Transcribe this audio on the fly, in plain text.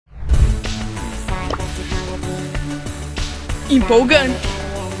Empolgante!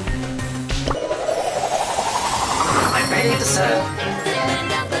 I'm ready to serve.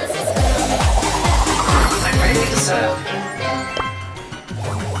 I'm ready to serve.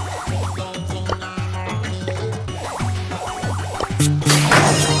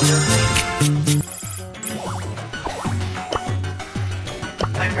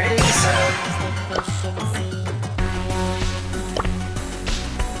 I'm ready to serve.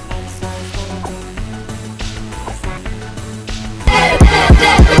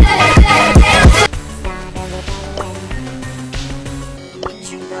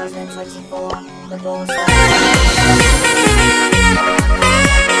 The Brawlers.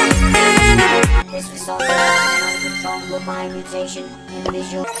 This resulted in uncontrollable mind mutation in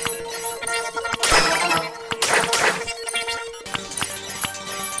visual.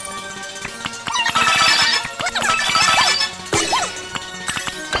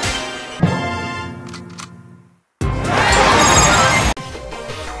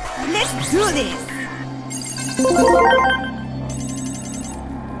 Let's do this!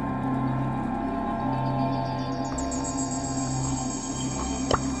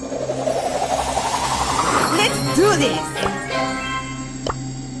 Do this!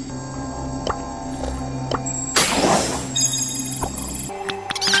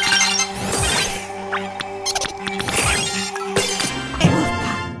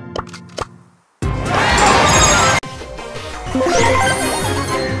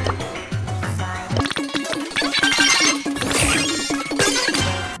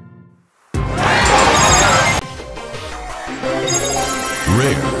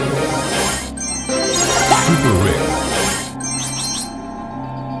 Rare. Super rare.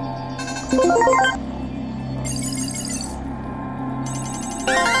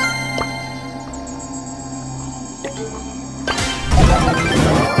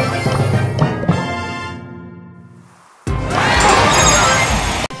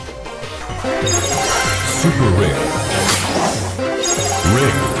 Super rare.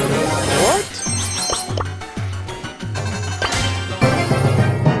 Rare. What?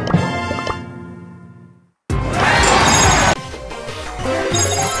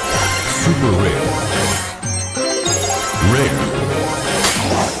 Super rare. Rare.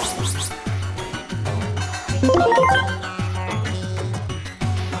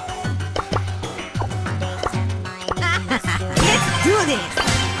 Let's do this!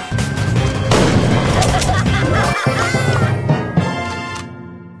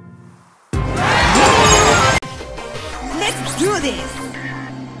 Let's do this!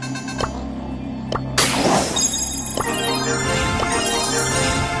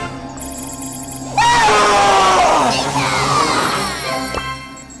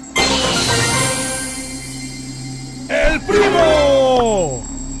 ¡El primo!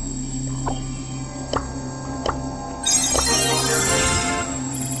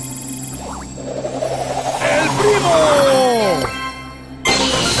 ¡El primo!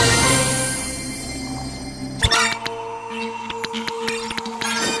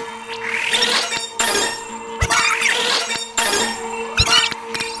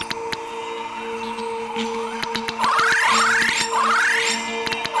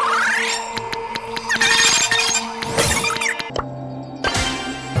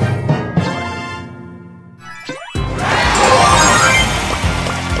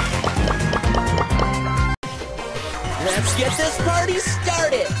 Let's get this party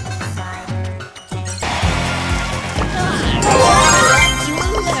started! 9 to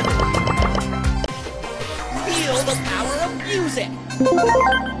 11. Feel the power of music!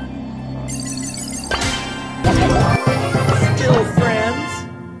 Still friends?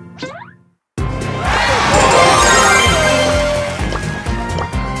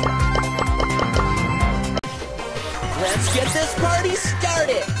 Let's get this party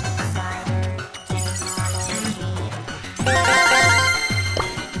started!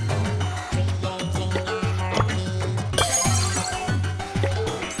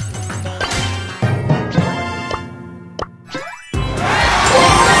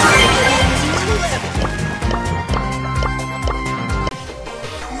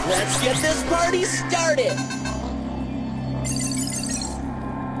 Let's get this party started!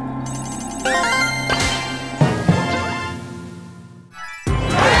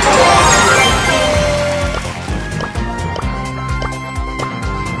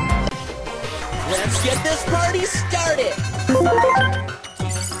 Let's get this party started!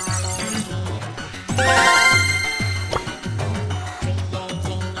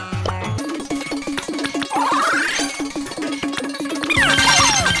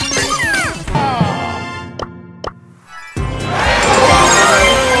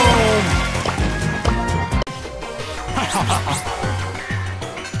 Ha ha ha!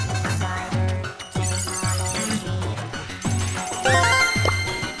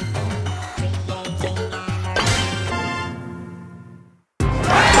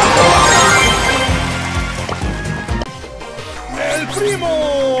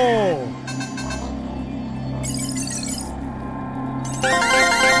 primo!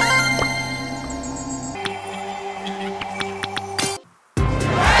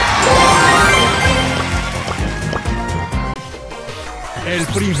 El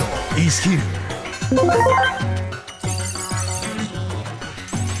primo is here.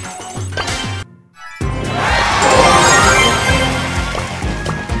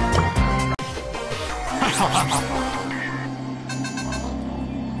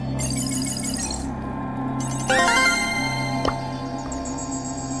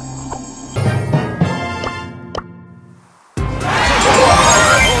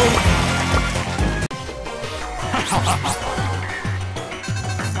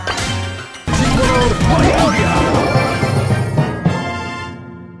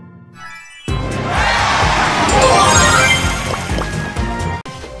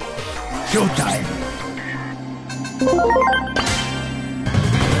 Showtime!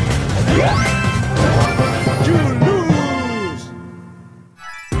 You lose!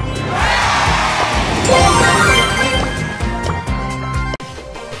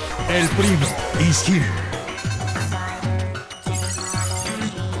 El primo is here.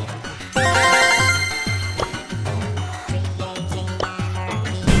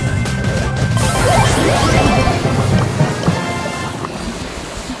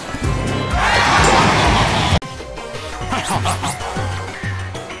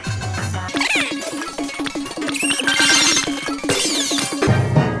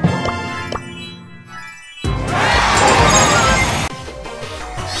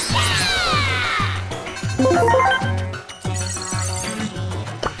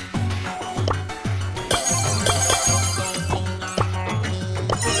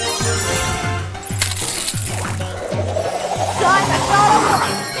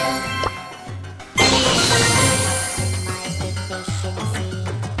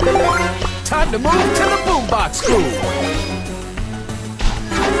 Time to move to the boombox groove.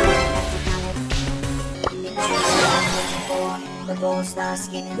 The goal is the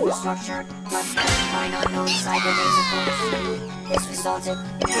skin infrastructure, but mine unknown cyber nasal. This resulted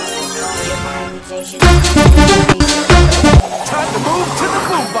in a mutation. Time to move to the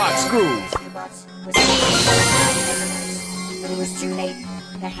boombox groove. But it was too late.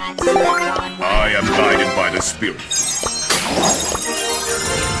 The hands were gone. I am guided by the spirits.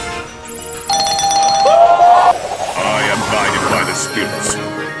 I am guided by the spirits.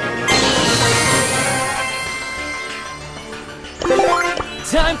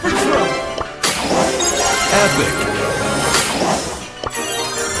 Time for trouble. Epic.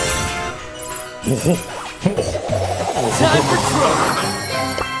 Time for trouble.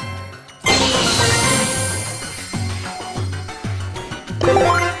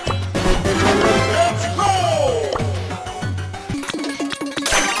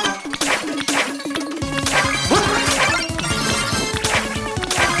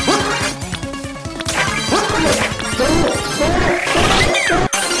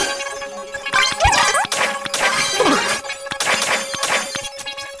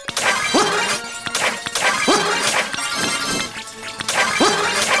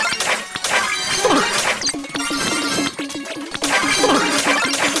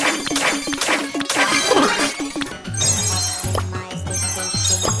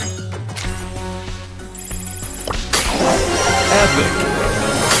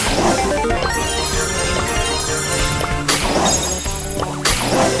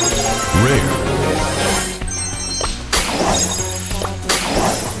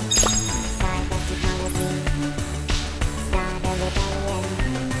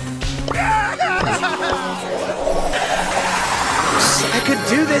 I could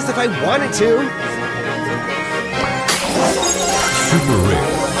do this if I wanted to. Super rare.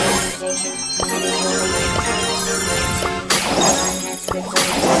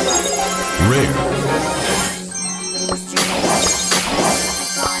 Rare.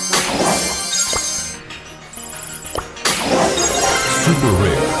 Super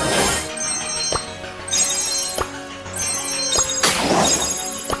rare.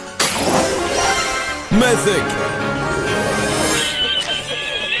 Mythic.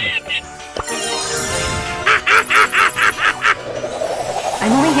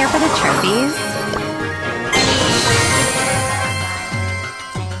 I'm only here for the trophies.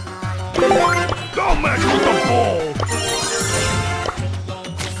 Don't mess with the ball!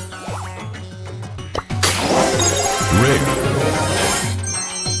 Rare.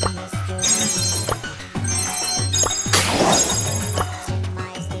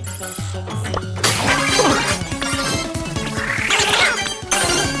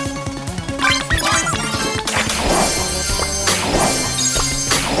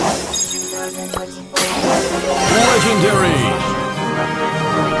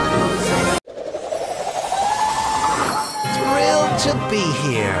 should be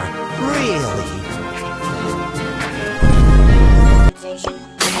here. Really.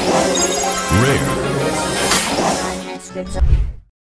 Rare. Scripts